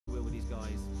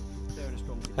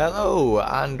Hello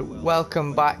and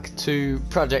welcome back to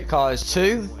Project Cars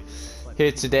 2.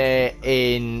 Here today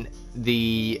in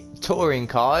the touring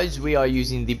cars. We are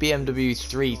using the BMW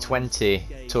 320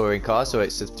 touring car, so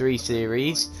it's a 3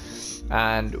 Series,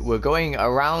 and we're going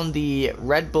around the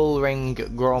Red Bull Ring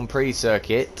Grand Prix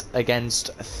circuit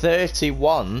against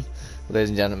 31, ladies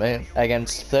and gentlemen,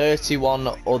 against 31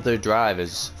 other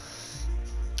drivers.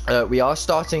 We are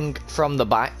starting from the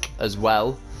back as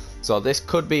well, so this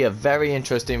could be a very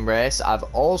interesting race. I've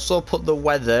also put the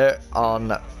weather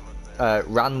on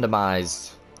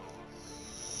randomized,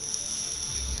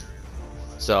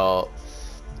 so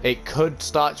it could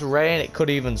start to rain, it could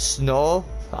even snow.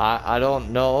 I don't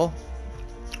know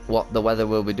what the weather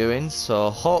will be doing,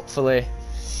 so hopefully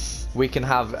we can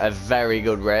have a very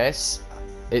good race.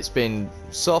 It's been,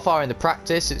 so far in the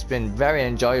practice, it's been very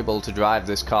enjoyable to drive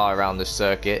this car around this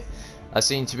circuit. I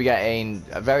seem to be getting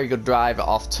a very good drive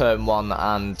off turn 1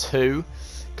 and 2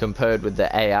 compared with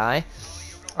the AI.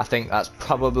 I think that's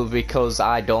probably because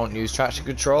I don't use traction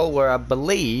control, where I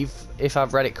believe, if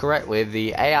I've read it correctly,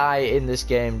 the AI in this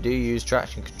game do use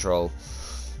traction control,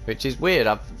 which is weird.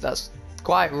 That's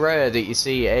quite rare that you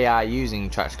see AI using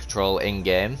traction control in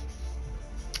game,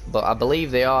 but I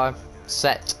believe they are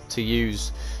set to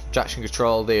use traction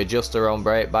control. They adjust their own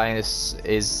brake bias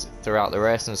throughout the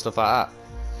race and stuff like that.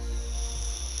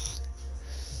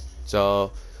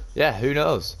 So yeah, who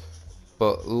knows?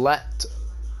 But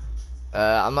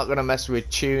I'm not going to mess with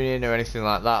tuning or anything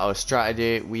like that, or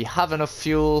strategy. We have enough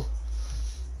fuel.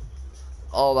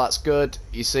 All that's good.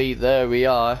 You see, there we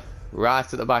are, right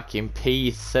at the back in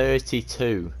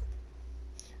P32.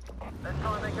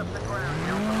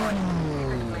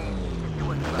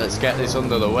 Let's get this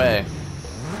under the way.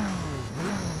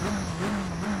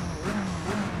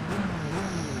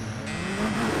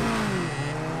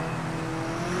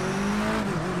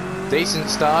 Decent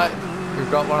start. We've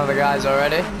got one of the guys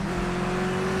already.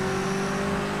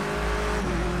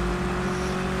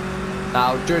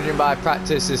 Now, judging by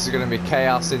practice, this is going to be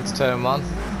chaos into turn 1.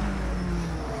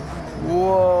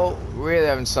 Whoa, really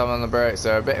having some on the brakes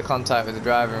there. A bit of contact with the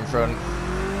driver in front.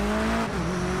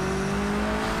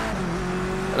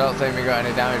 I don't think we got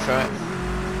any damage from it.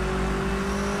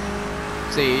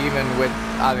 See, even with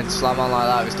having to slam on like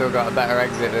that, we still got a better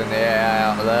exit than the AI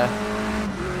out of there.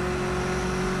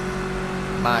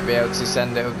 Might be able to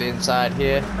send it up the inside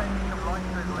here.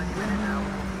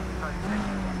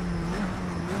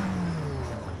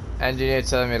 Engineer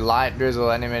telling me light drizzle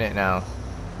any minute now.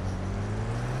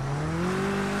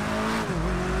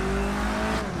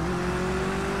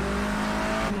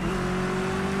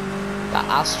 That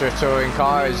Astra touring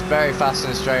car is very fast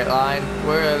in a straight line.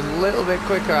 We're a little bit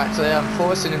quicker actually. I'm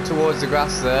forcing him towards the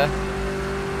grass there.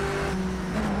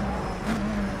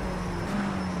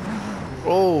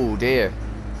 Oh dear.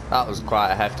 That was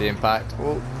quite a hefty impact.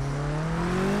 Oh.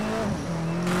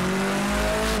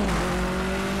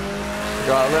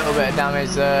 Got a little bit of damage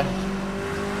there.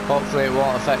 Hopefully it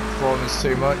won't affect performance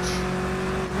too much.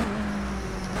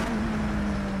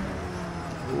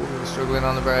 Ooh, struggling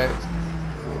on the brakes.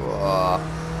 Whoa.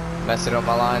 Messing up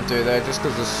my line through there just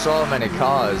because there's so many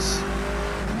cars.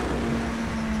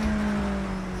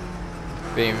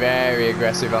 Being very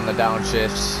aggressive on the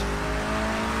downshifts.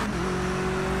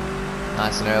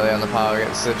 Nice and early on the power, get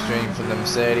the slipstream from the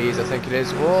Mercedes, I think it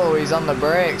is. Whoa, he's on the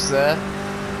brakes there.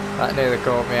 That nearly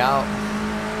caught me out.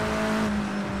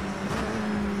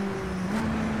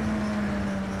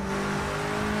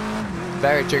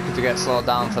 Very tricky to get slowed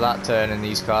down for that turn in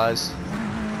these cars.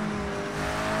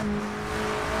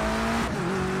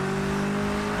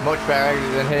 Much better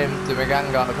exit than him. The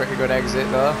Megane got a pretty good exit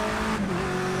though.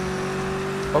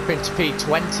 Up into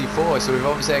P24, so we've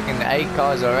overtaken 8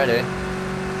 cars already.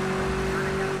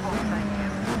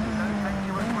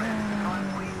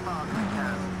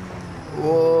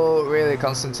 Whoa, really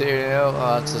concentrating out.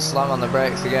 Oh, to slam on the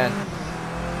brakes again.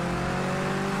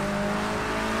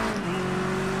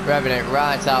 Revving it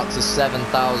right out to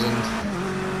 7,000.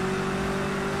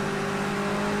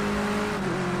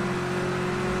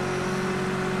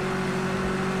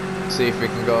 See if we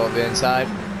can go up the inside.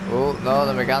 Oh, no,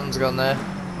 the Megane's gone there.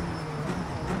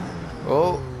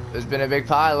 Oh, there's been a big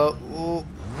pile up. Oh.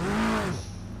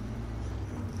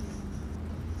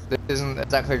 This isn't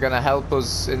exactly going to help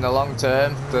us in the long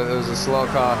term that there's a slow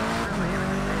car.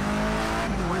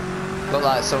 Looked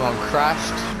like someone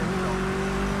crashed.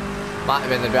 Might have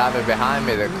been the driver behind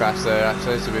me that crashed there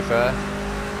actually, to be fair.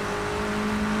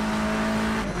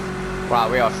 Wow,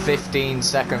 we are 15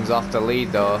 seconds off the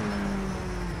lead though.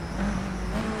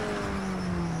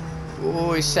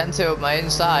 Oh, he sent it up my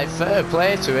inside. Fair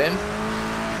play to him.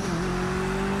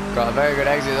 Got a very good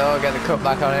exit though, get the cut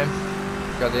back on him.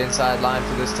 Got the inside line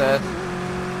for this turn.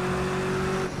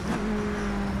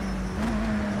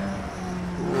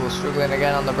 Ooh, struggling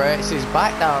again on the brakes. He's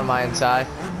back down on my inside.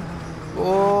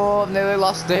 Oh, I've nearly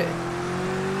lost it.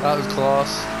 That was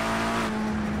close.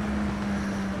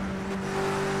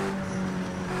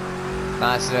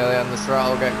 Nice and early on the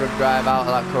throttle, get good drive out of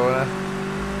that corner.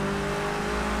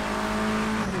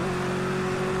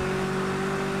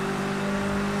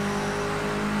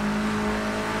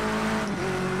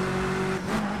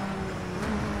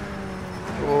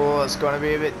 Oh, it's going to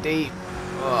be a bit deep.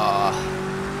 Oh.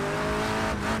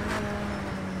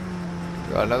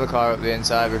 Got another car up the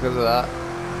inside because of that.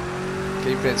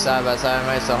 Keeping it side by side,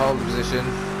 managed to hold the position.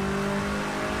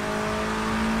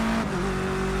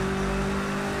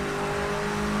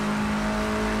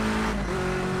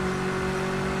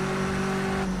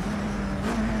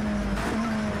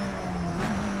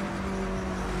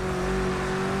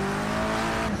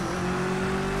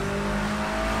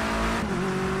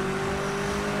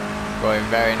 Going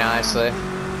very nicely.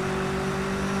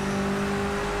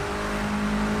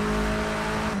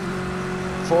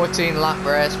 "14 lap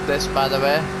race this, by the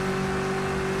way."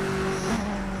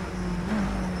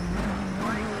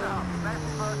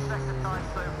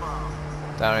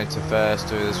 Down into first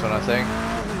through this one, I think.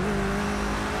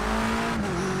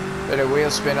 Bit of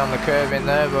wheel spin on the curve in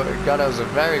there, but God, it was a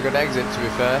very good exit to be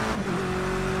fair.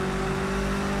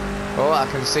 Oh, I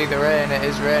can see the rain, it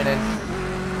is raining.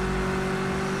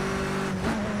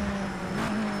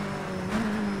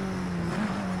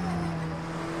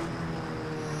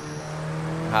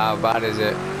 How bad is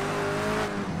it?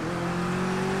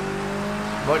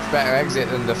 Much better exit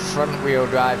than the front wheel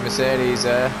drive Mercedes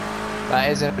there. That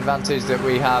is an advantage that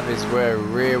we have, is we're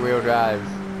rear wheel drive.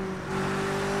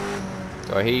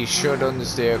 So he should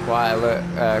understeer quite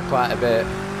a bit.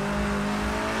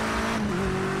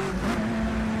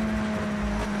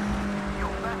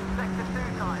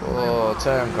 Oh,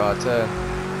 turn car, turn.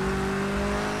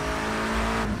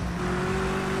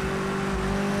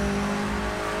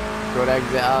 Good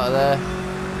exit out of there.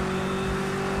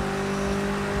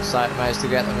 Sight managed to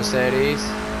get the Mercedes.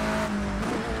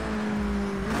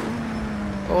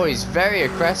 Oh, he's very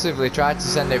aggressively tried to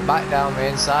send it back down the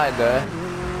inside there.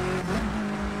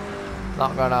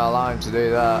 Not going to allow him to do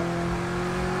that.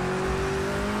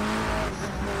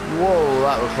 Whoa,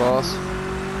 that was close.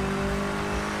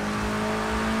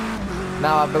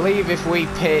 Now I believe if we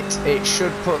pit, it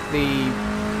should put the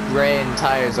rain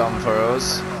tyres on for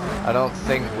us. I don't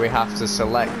think we have to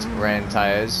select rain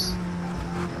tyres.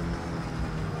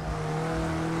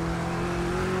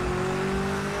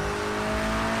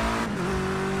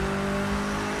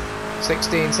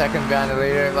 "16 seconds behind the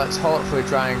leader." Let's hopefully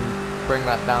try and bring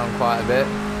that down quite a bit.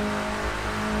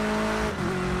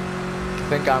 I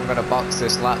think I'm going to box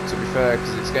this lap, to be fair,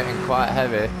 because it's getting quite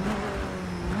heavy.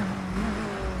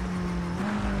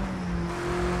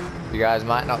 You guys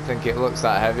might not think it looks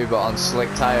that heavy, but on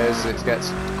slick tyres it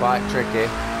gets quite tricky.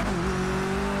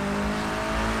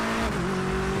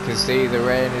 You can see the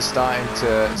rain is starting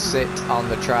to sit on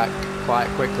the track quite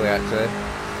quickly actually.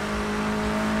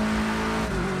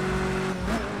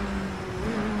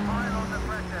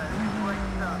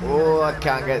 Oh, I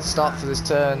can't get stopped for this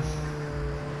turn.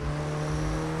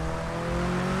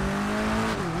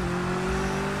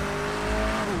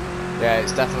 Yeah,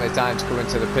 it's definitely time to come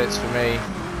into the pits for me.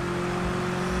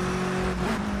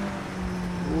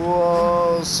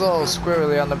 Whoa, so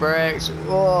squirrely on the brakes.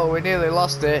 Whoa, we nearly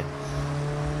lost it.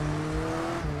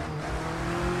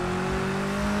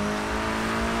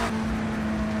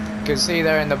 You can see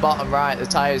there in the bottom right, the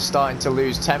tyre's starting to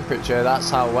lose temperature. That's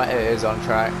how wet it is on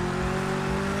track.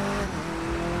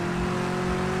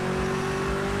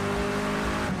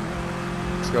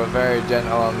 Let's go very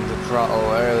gentle on the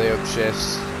throttle, early up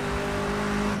shifts.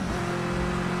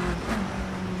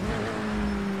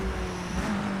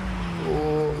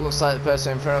 Looks like the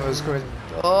person in front of us coming.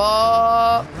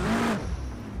 Oh,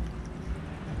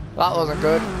 that wasn't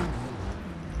good.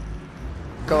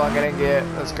 Go on, get in gear.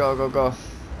 Let's go, go, go.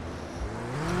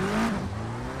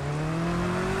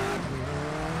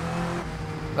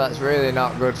 That's really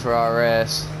not good for our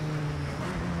race.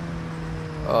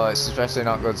 Oh, it's especially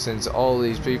not good since all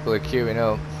these people are queuing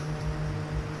up.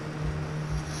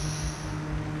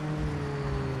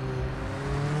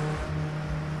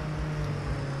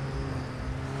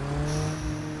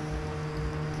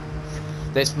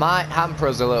 This might hamper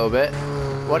us a little bit.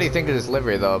 What do you think of this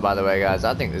livery though, by the way, guys?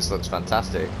 I think this looks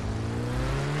fantastic.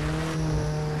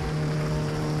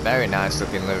 Very nice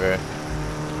looking livery.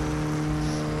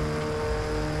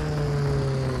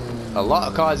 A lot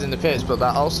of cars in the pits, but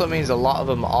that also means a lot of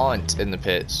them aren't in the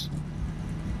pits.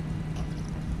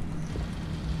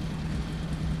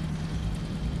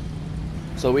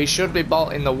 So we should be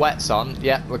bolting the wets on.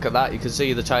 Yeah, look at that. You can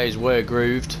see the tyres were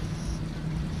grooved.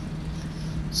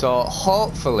 So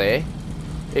hopefully,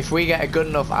 if we get a good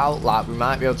enough outlap, we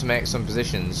might be able to make some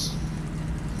positions.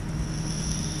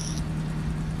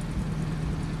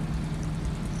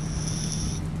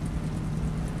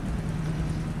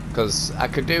 Because I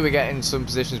could do with getting some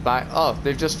positions back. Oh,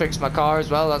 they've just fixed my car as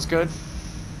well. That's good.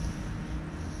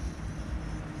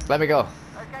 Let me go.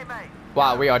 Okay, mate.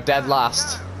 Wow, we are dead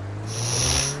last.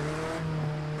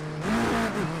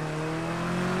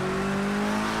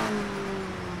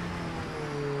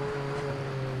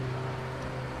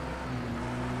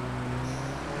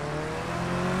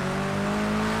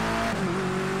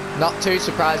 Not too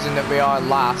surprising that we are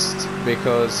last,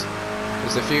 because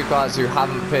there's a few cars who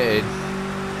haven't pitted.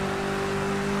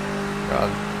 Got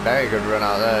a very good run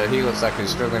out there. He looks like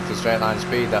he's struggling for straight line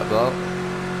speed, that bloke.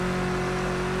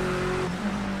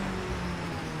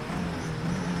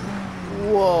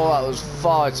 Whoa, that was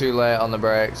far too late on the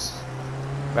brakes.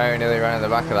 Very nearly ran in the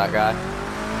back of that guy.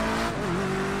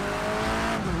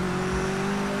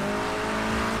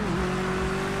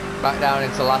 Back down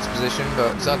into last position,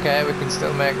 but it's okay, we can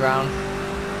still make ground.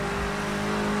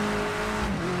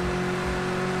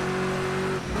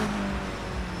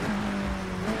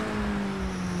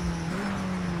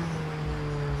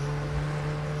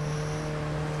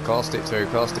 Coast it through,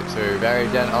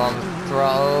 very gentle on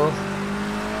throttle.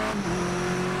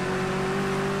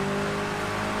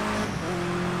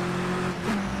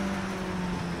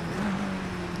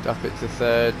 Drop it to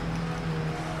third.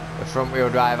 The front wheel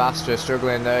drive Astra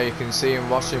struggling there, you can see him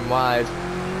washing wide.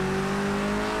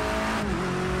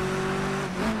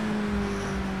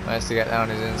 Nice to get down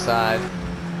his inside.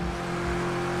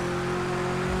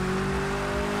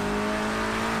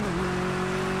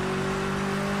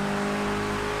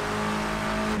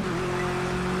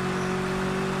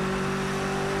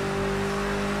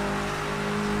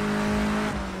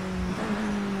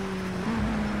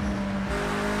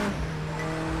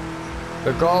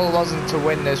 The goal wasn't to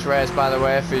win this race, by the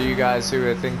way, for you guys who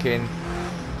are thinking,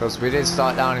 because we did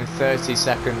start down in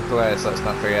 32nd place, let's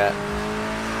not forget.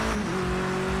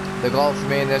 The goal for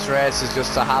me in this race is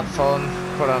just to have fun,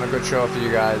 put on a good show for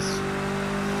you guys.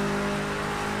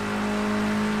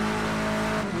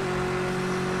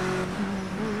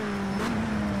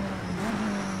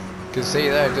 You can see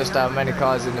there just how many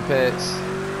cars in the pits.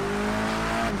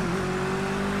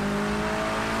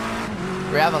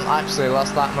 We haven't actually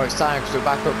lost that much time because we're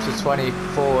back up to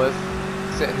 24th,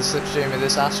 sitting the slipstream of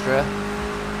this Astra.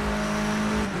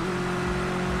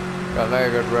 Got a very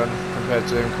good run compared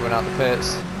to him coming out the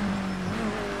pits.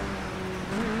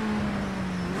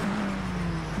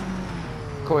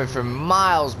 Coming from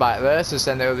miles back there to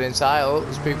send it over the inside. Oh,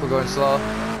 there's people going slow.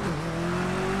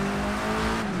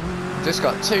 Just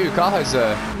got two cars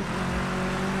there.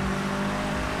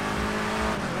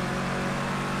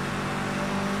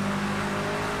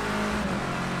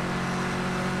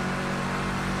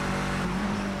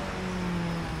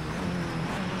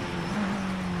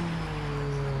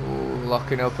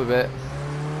 Locking up a bit.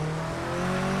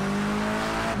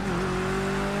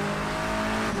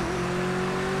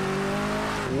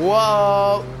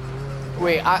 Whoa!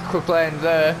 We aquaplaned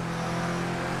there.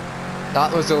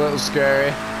 That was a little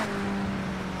scary.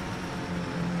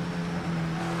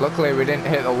 Luckily we didn't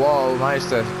hit the wall, we managed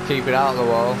to keep it out of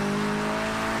the wall.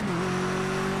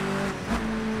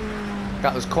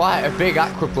 That was quite a big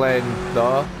aquaplane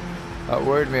though. That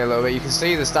worried me a little bit. You can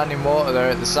see the standing water there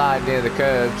at the side near the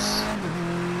curbs.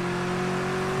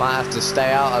 Might have to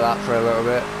stay out of that for a little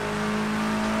bit.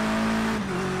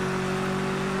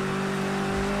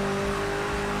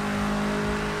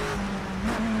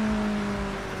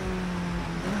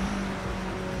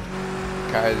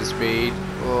 Carry the speed.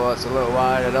 Oh, that's a little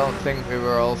wide. I don't think we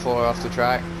were all four off the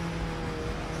track.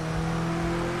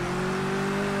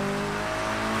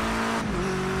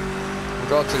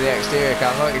 Go to the exterior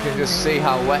camera, you can just see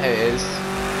how wet it is.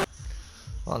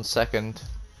 1 second.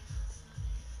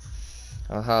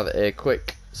 I'll have a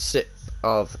quick sip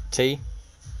of tea.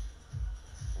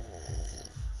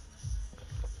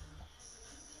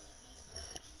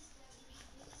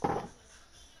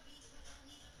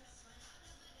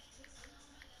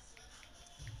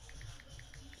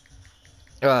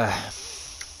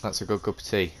 That's a good cup of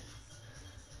tea.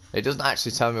 It doesn't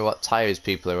actually tell me what tyres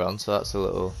people are on, so that's a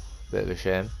little bit of a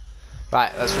shame.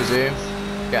 Right, let's resume.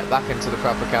 Get back into the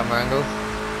proper camera angle.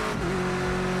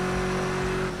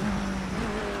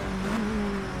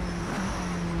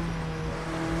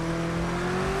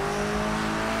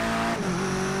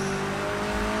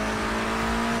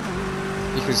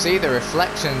 You can see the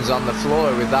reflections on the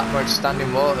floor with that much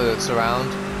standing water that's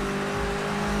around.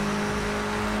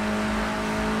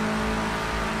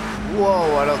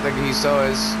 Whoa, I don't think he saw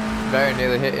us. Very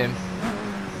nearly hit him.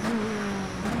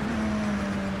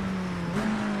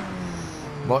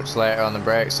 Much later on the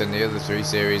brakes than the other 3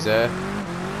 series there.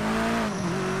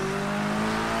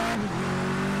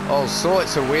 All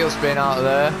sorts of wheel spin out of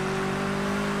there.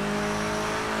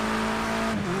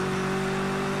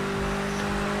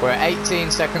 We're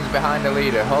 18 seconds behind the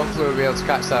leader. Hopefully we'll be able to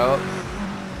catch that up.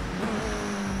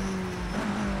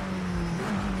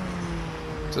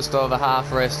 Just over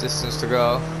half race distance to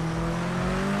go.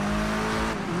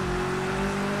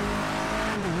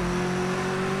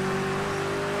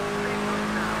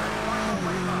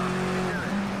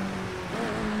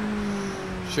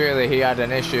 Surely he had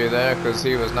an issue there because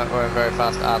he was not going very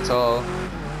fast at all.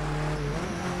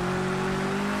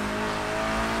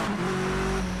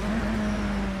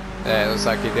 Yeah, it looks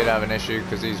like he did have an issue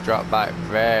because he's dropped back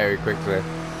very quickly.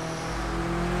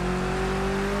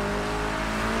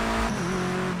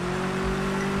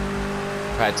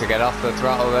 Tried to get off the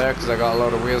throttle there because I got a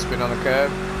load of wheel spin on the curb.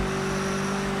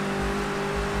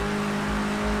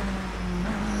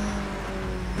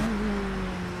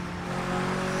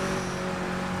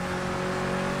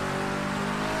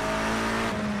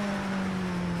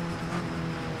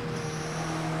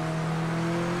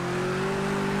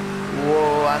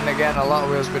 Whoa, and again a lot of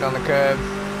wheel spin on the curb.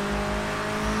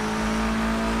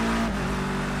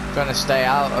 Trying to stay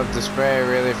out of the spray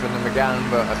really from the McGann,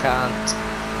 but I can't.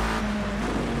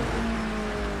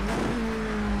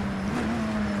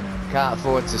 Can't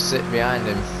afford to sit behind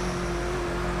him.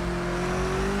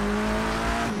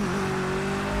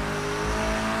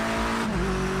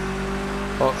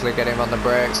 Hopefully get him on the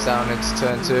brakes down into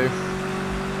turn 2.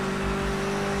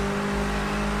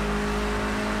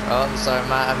 Oh, so it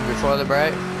might happen before the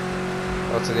brake.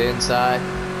 Go to the inside.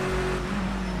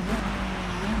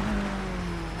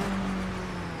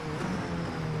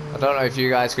 I don't know if you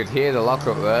guys could hear the lock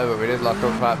up there, but we did lock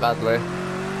up quite badly.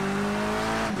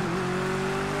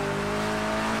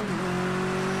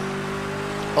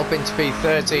 Up into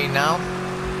P13 now.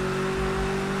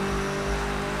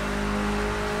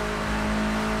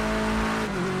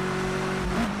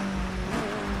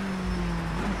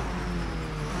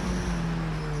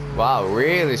 Wow,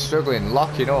 really struggling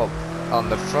locking up on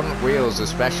the front wheels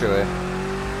especially.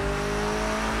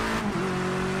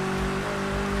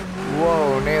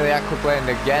 Whoa, nearly aquaplaned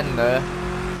again there.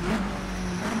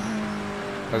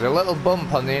 There's a little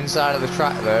bump on the inside of the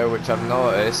track there which I've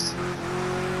noticed,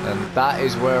 and that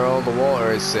is where all the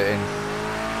water is sitting.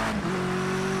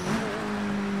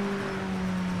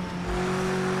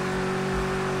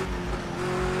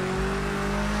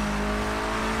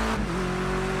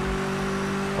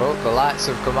 Oh, the lights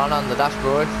have come on the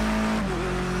dashboard.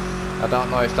 I don't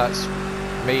know if that's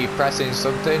me pressing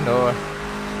something or...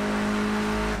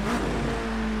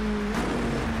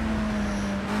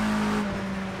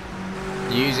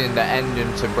 using the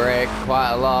engine to brake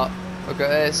quite a lot. Look at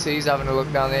this, he's having a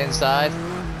look down the inside.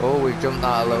 Oh, we've jumped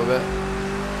that a little bit.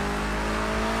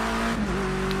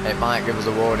 It might give us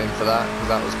a warning for that, because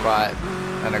that was quite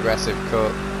an aggressive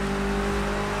cut.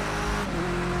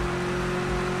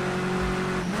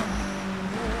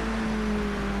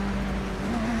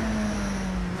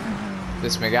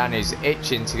 This McGann is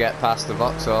itching to get past the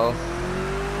Vauxhall.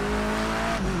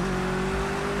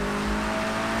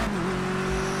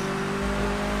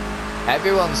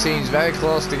 Everyone seems very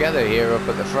close together here up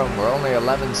at the front. We're only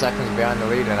 11 seconds behind the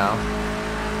leader now.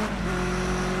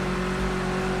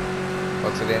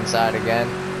 Go to the inside again.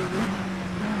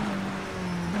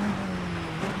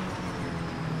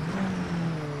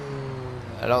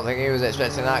 I don't think he was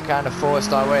expecting that. Kind of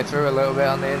forced our way through a little bit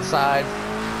on the inside.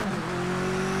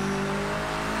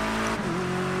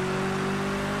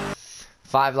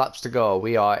 Five laps to go.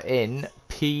 We are in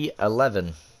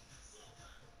P11.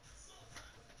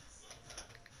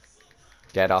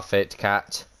 Get off it,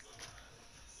 cat.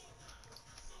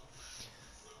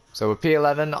 So we're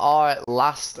P11. Our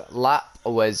last lap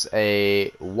was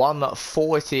a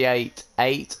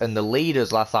 1:48.8 and the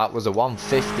leader's last lap was a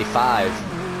 1:55.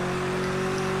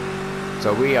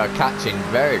 So we are catching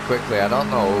very quickly. I don't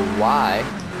know why.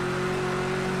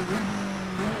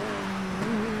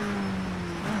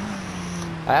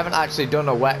 I haven't actually done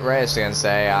a wet race against the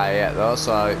AI yet though,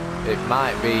 so it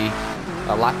might be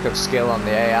a lack of skill on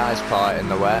the AI's part in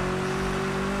the wet.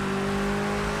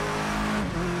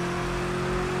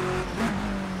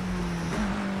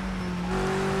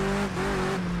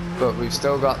 But we've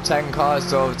still got 10 cars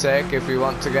to overtake if we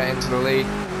want to get into the lead.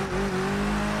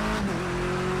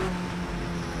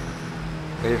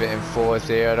 Leave it in fourth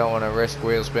here, I don't want to risk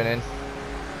wheel spinning.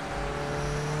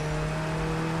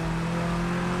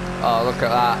 Oh, look at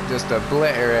that, just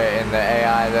obliterating the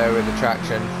AI there with the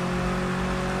traction.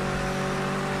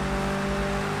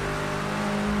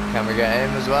 Can we get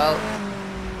him as well?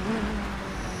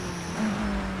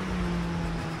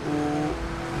 Ooh,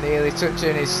 nearly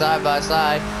touching his side by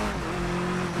side.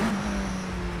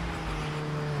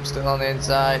 Still on the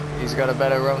inside. He's got a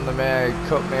better run than me. He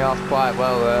cut me off quite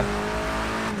well there.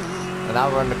 And now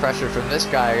we're under pressure from this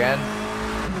guy again.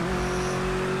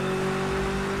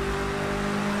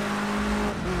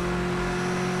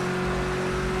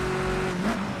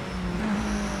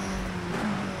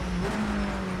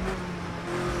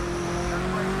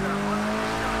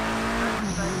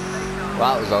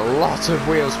 That was a lot of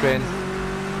wheel spin.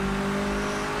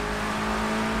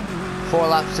 4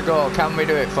 laps to go. Can we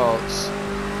do it, folks?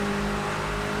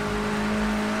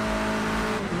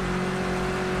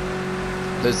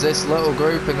 There's this little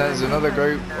group and there's another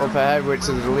group up ahead, which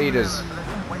are the leaders.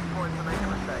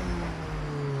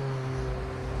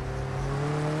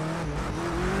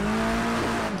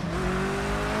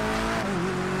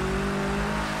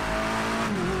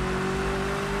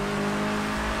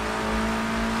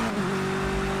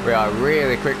 We are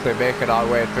really quickly making our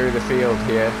way through the field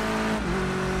here.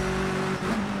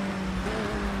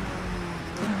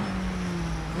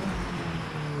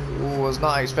 Ooh, was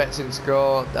not expecting to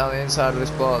go down the inside of this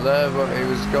block there, but he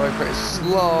was going pretty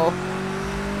slow.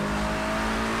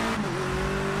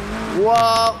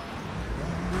 Whoa!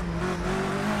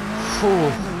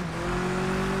 Whew.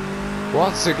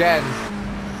 Once again,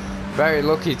 very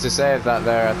lucky to save that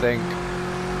there, I think.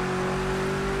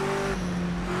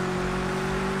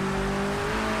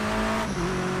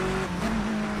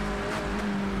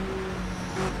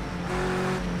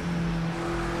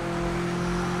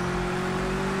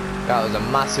 That was a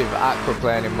massive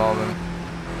aquaplaning moment.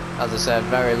 As I said,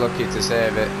 very lucky to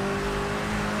save it.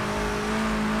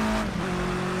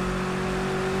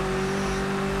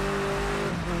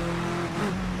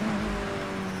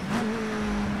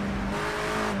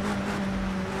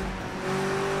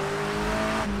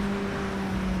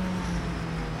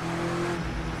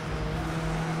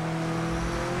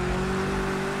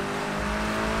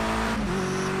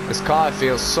 This car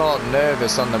feels so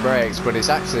nervous on the brakes, but it's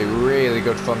actually really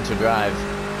good fun to drive.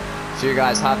 If you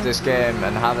guys have this game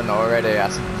and haven't already, I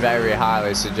very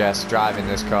highly suggest driving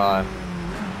this car.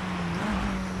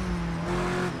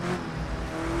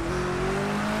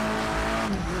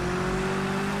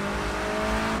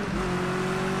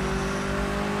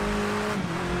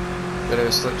 Bit of a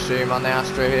slipstream on the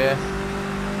Astra here.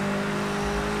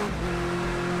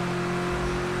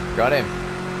 Got him.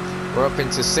 We're up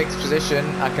into 6th position.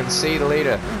 I can see the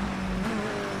leader.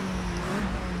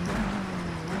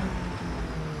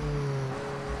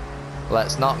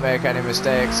 Let's not make any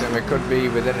mistakes and we could be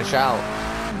within a shout.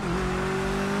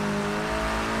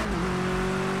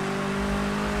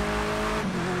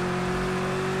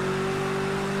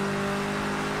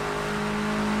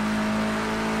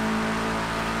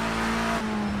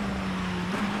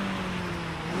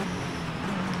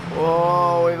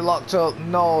 Oh, we've locked up.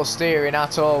 No steering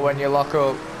at all when you lock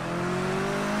up.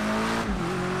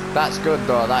 That's good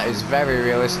though. That is very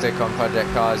realistic on Project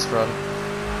Cars front.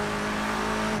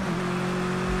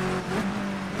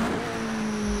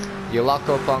 You lock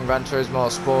up on Gran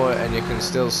Turismo Sport and you can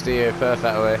still steer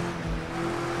perfectly.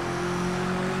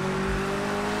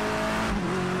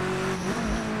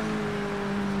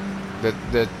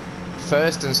 The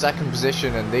first and second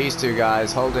position and these two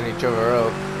guys holding each other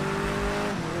up.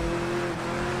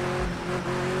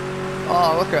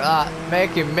 Oh, look at that,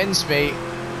 making mincemeat.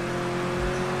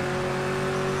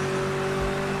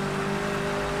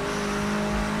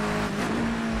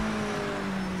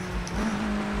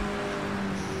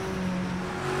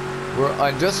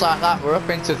 And just like that, we're up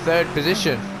into 3rd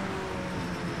position.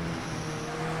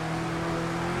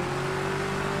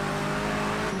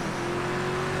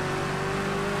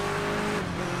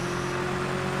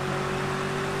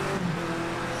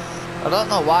 I don't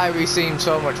know why we seem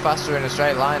so much faster in a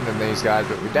straight line than these guys,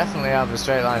 but we definitely have a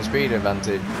straight line speed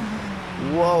advantage.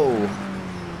 Whoa!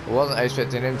 I wasn't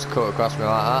expecting him to cut across me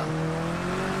like that.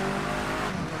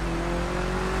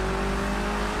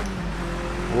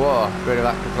 Whoa, bit of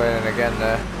aquaplaning again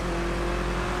there.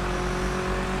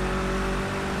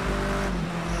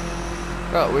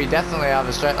 But we definitely have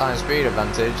a straight line speed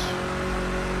advantage.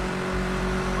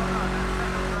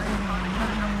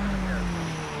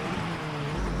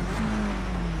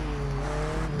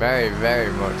 Very,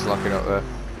 very much locking up there.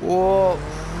 Whoa!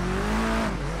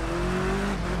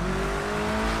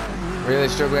 Really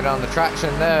struggling on the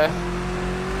traction there.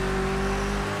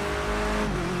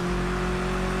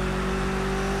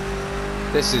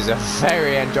 This is a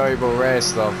very enjoyable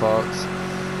race though, folks.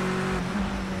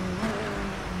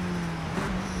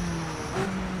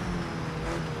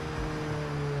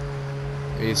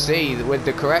 You see, with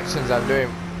the corrections I'm doing,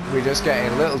 we're just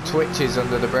getting little twitches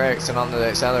under the brakes and under the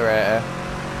accelerator.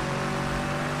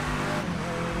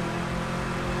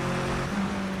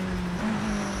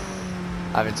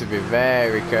 Having to be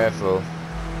very careful.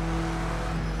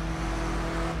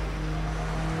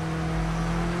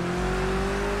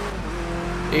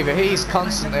 Either he's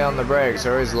constantly on the brakes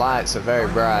or his lights are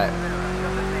very bright.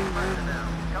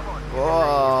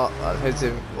 Whoa, I've hit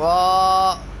him.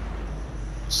 Whoa!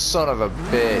 Son of a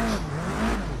bitch.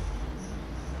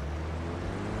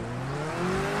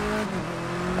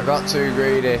 I got too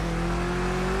greedy.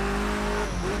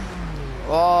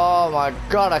 Oh my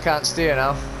god, I can't steer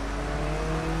now.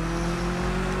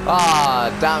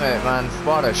 Ah, damn it, man.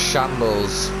 What a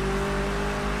shambles.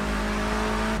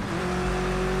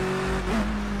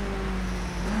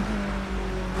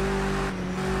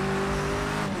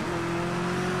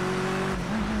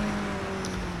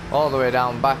 All the way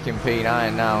down back in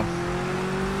P9 now.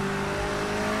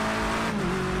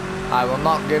 I will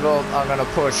not give up. I'm going to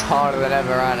push harder than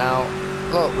ever right now.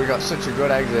 Look, we got such a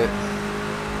good exit.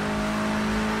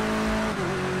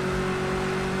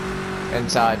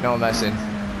 Inside, no messing.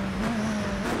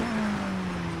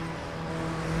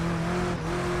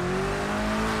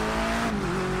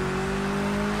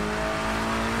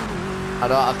 I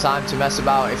don't have time to mess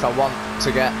about if I want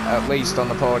to get at least on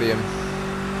the podium.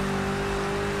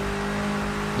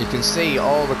 You can see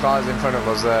all the cars in front of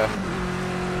us there.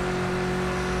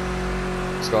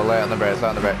 Let's go late on the brake, late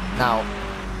on the brake. Now.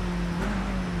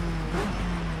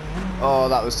 Oh,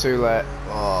 that was too late.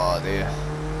 Oh dear.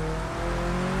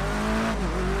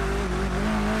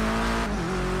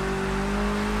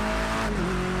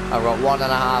 I've got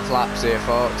 1.5 laps here,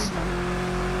 folks.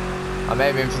 I'm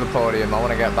aiming for the podium. I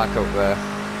want to get back up there.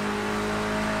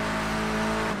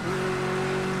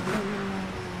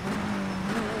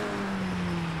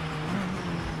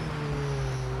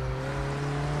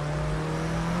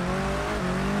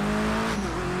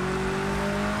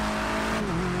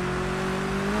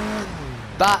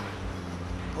 That,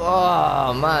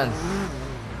 oh man.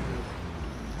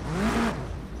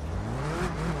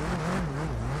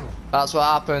 That's what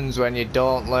happens when you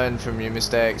don't learn from your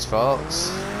mistakes, folks.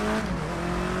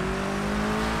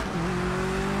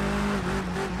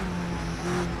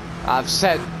 I've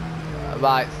said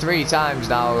like 3 times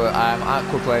now that I'm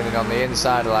aquaplaning on the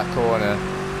inside of that corner.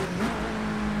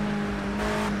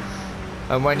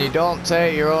 And when you don't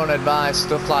take your own advice,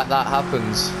 stuff like that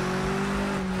happens.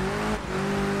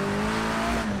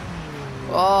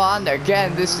 Oh, and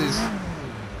again, this is...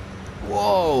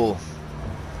 Whoa!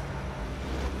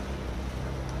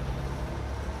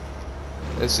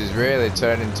 This is really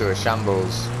turning into a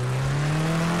shambles.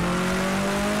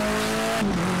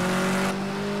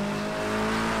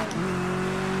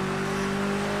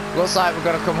 Looks like we're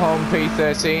going to come home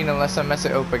P13 unless I mess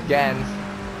it up again.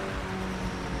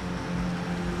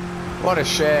 What a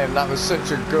shame, that was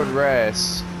such a good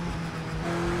race.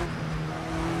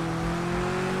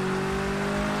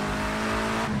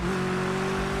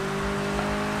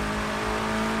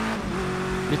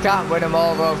 You can't win them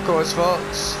all though, of course,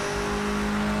 folks.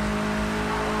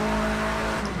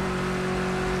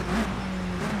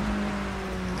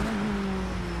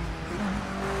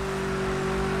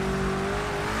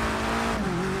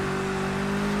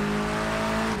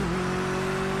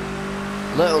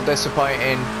 Little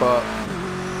disappointing, but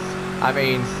I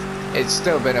mean, it's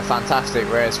still been a fantastic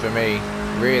race for me.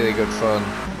 Really good fun.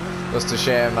 Just a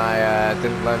shame I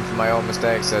didn't learn from my own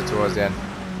mistakes there towards the end.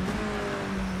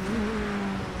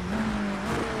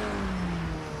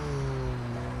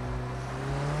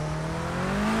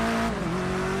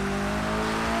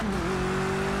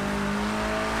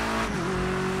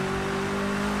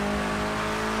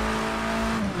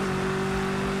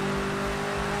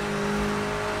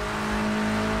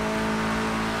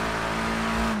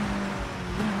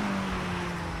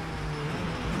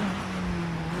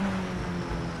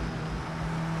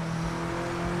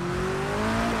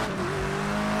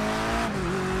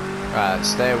 Right,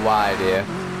 stay wide here.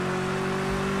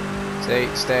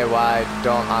 Stay wide,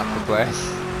 don't aquaplane.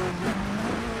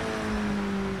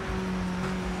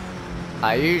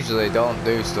 I usually don't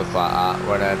do stuff like that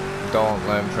when I don't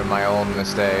learn from my own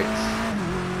mistakes.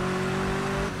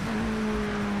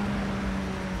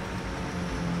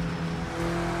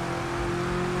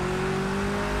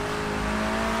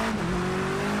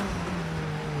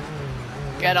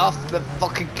 Get off the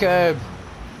fucking curb!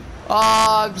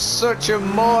 Oh, I'm such a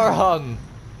moron!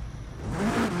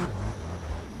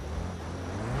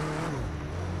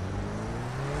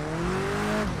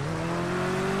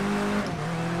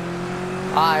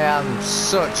 I am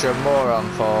such a moron,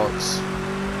 folks.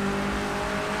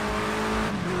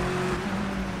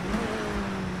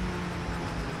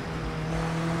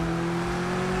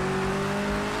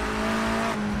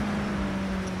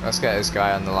 Let's get this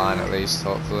guy on the line at least,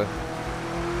 hopefully.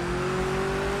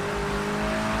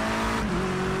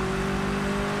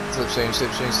 Slipstream,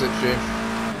 slipstream, slipstream.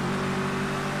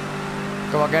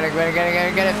 Come on, get it, get it, get it, get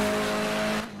it, get it.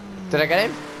 Did I get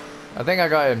him? I think I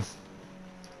got him.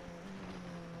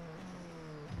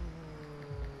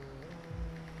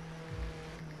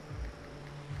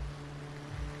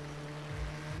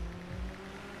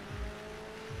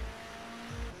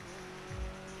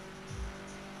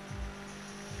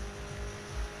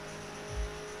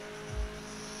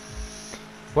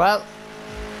 Well,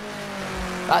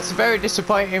 that's a very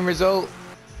disappointing result,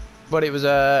 but it was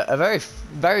a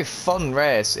very fun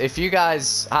race. If you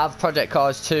guys have Project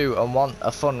Cars 2 and want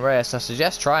a fun race, I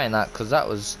suggest trying that, because that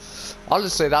was,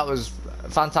 honestly, that was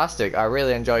fantastic. I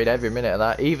really enjoyed every minute of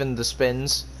that, even the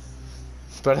spins.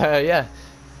 But yeah,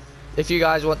 if you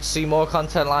guys want to see more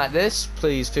content like this,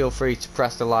 please feel free to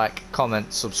press the like,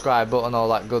 comment, subscribe button, all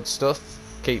that good stuff.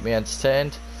 Keep me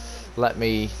entertained. Let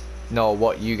me know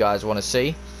what you guys want to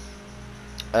see.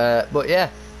 But yeah,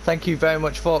 thank you very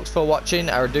much folks for watching.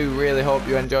 I do really hope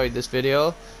you enjoyed this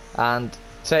video, and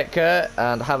take care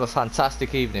and have a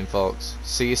fantastic evening folks.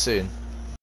 See you soon.